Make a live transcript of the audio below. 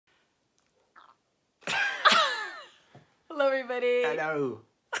Hello, everybody. Hello.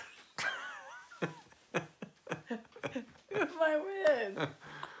 Who am I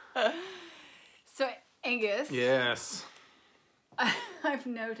with? So, Angus. Yes. I've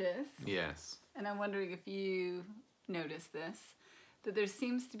noticed. Yes. And I'm wondering if you noticed this, that there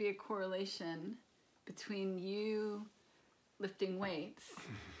seems to be a correlation between you lifting weights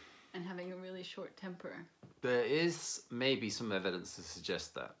and having a really short temper. There is maybe some evidence to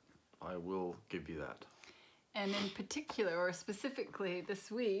suggest that. I will give you that. And in particular, or specifically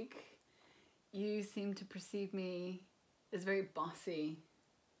this week, you seem to perceive me as very bossy.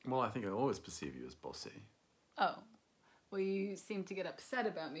 Well, I think I always perceive you as bossy. Oh, well, you seem to get upset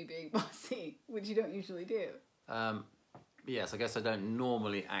about me being bossy, which you don't usually do. Yes, I guess I don't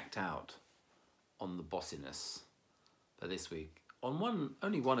normally act out on the bossiness, but this week, on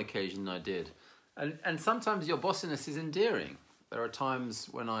only one occasion I did. And sometimes your bossiness is endearing. There are times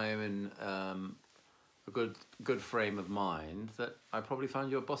when I am in a good frame of mind that I probably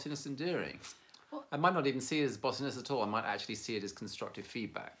find your bossiness endearing. Well, I might not even see it as bossiness at all. I might actually see it as constructive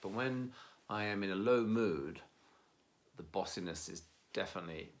feedback. But when I am in a low mood, the bossiness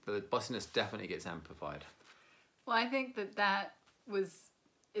definitely gets amplified. Well, I think that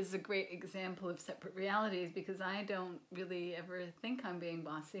is a great example of separate realities, because I don't really ever think I'm being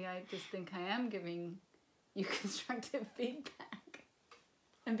bossy. I just think I am giving you constructive feedback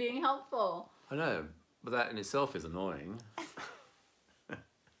and being helpful. I know, but that in itself is annoying.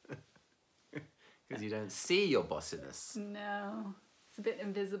 Because you don't see your bossiness. No, it's a bit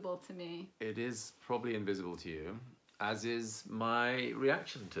invisible to me. It is probably invisible to you, as is my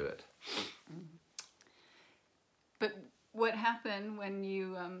reaction to it. But what happened when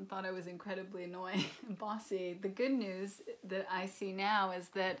you thought I was incredibly annoying and bossy? The good news that I see now is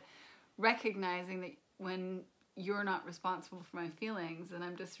that recognizing that when you're not responsible for my feelings and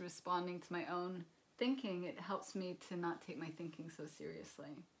I'm just responding to my own thinking, it helps me to not take my thinking so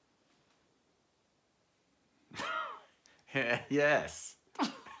seriously. Yes.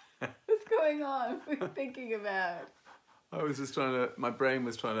 What's going on? What are you thinking about? I was just my brain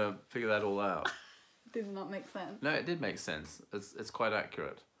was trying to figure that all out. Did not make sense. No, it did make sense. It's quite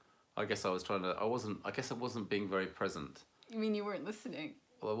accurate. I guess I wasn't being very present. You mean you weren't listening?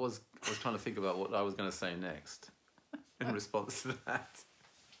 Well, I was trying to think about what I was going to say next in response to that.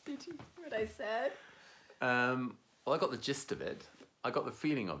 Did you hear what I said? Well, I got the gist of it. I got the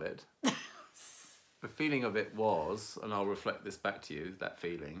feeling of it. The feeling of it was, and I'll reflect this back to you, that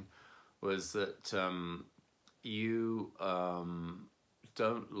feeling, was that you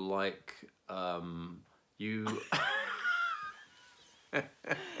don't like, you...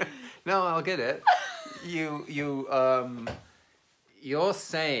 No, I'll get it. You're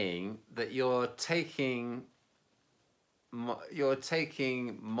saying that you're taking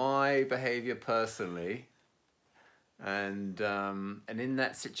my behavior personally, and in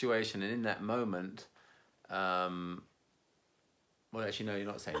that situation and in that moment, well, actually, no, you're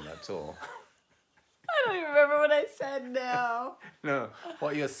not saying that at all. I don't even remember what I said now. No,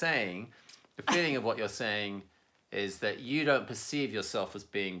 what you're saying, the feeling of what you're saying is that you don't perceive yourself as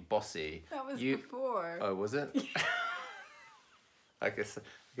being bossy. That was before. Oh, was it? I guess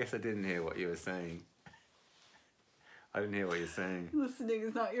I didn't hear what you were saying. I didn't hear what you're saying. Listening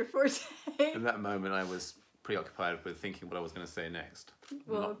is not your forte. In that moment, I was preoccupied with thinking what I was going to say next.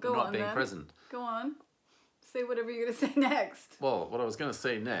 Well, not being present. Go on. Say whatever you're going to say next. Well, what I was going to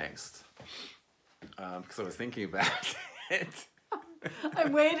say next, because I was thinking about it.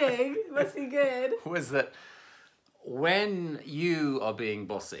 I'm waiting. It must be good. Was that when you are being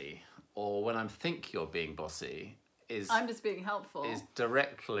bossy, or when I think you're being bossy, I'm just being helpful. Is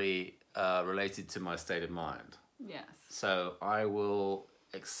directly related to my state of mind. Yes. So I will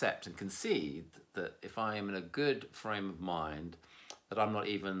accept and concede that if I am in a good frame of mind, that I'm not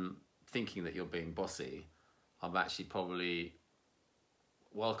even thinking that you're being bossy, I'm actually probably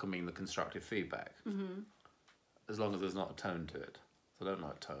welcoming the constructive feedback. Mm-hmm. As long as there's not a tone to it. So I don't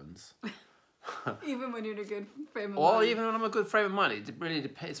like tones. Even when you're in a good frame of mind? Well, even when I'm in a good frame of mind, it really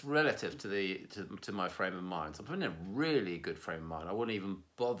it's relative to my frame of mind. So if I'm in a really good frame of mind, I wouldn't even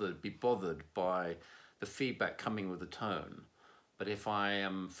be bothered by the feedback coming with the tone. But if I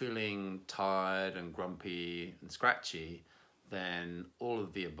am feeling tired and grumpy and scratchy, then all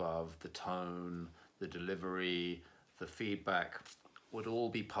of the above, the tone, the delivery, the feedback, would all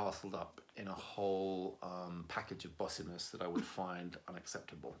be parceled up in a whole package of bossiness that I would find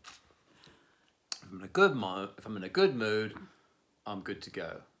unacceptable. If I'm in a good mood, I'm good to go.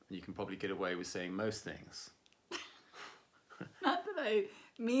 And you can probably get away with saying most things. Not that I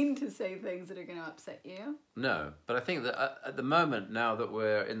mean to say things that are going to upset you. No, but I think that at the moment, now that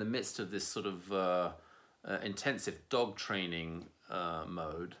we're in the midst of this sort of intensive dog training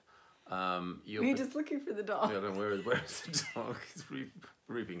mode, you're just looking for the dog. I don't know where's the dog? He's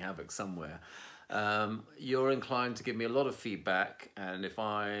reaping havoc somewhere. You're inclined to give me a lot of feedback, and if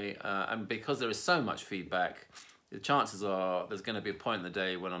and because there is so much feedback, the chances are there's going to be a point in the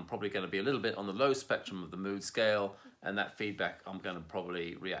day when I'm probably going to be a little bit on the low spectrum of the mood scale, and that feedback I'm going to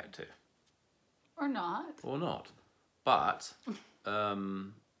probably react to. Or not. Or not. But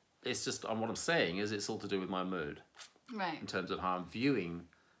it's just, what I'm saying is it's all to do with my mood. Right. In terms of how I'm viewing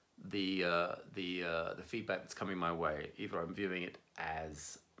the feedback that's coming my way. Either I'm viewing it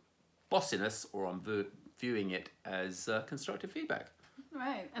as bossiness, or I'm viewing it as constructive feedback.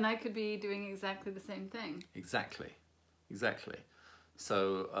 Right, and I could be doing exactly the same thing. Exactly.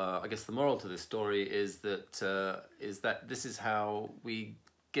 So I guess the moral to this story is that this is how we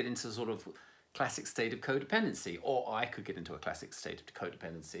get into sort of classic state of codependency, or I could get into a classic state of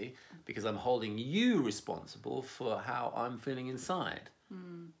codependency because I'm holding you responsible for how I'm feeling inside.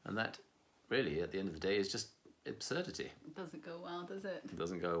 And that really, at the end of the day, is just absurdity. It doesn't go well, does it? It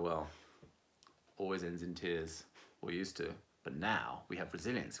doesn't go well. Always ends in tears, or used to. But now we have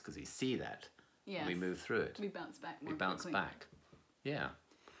resilience because we see that. Yes. And we move through it. We bounce back more We bounce quickly. back. Yeah.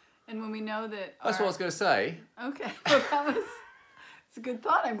 And when we know that... That's what I was going to say. Okay. Well, it's a good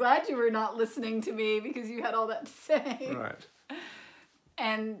thought. I'm glad you were not listening to me because you had all that to say. Right.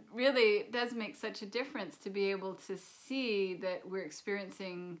 And really, it does make such a difference to be able to see that we're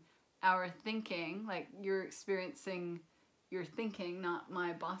experiencing our thinking, like you're experiencing your thinking, not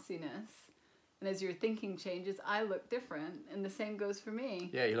my bossiness. And as your thinking changes, I look different, and the same goes for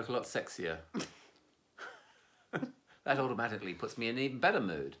me. Yeah, you look a lot sexier. That automatically puts me in an even better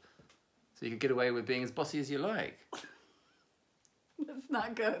mood. So you can get away with being as bossy as you like. Let's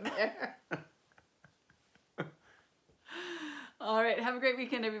not go there. All right, have a great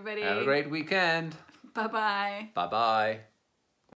weekend, everybody. Have a great weekend. Bye-bye. Bye-bye.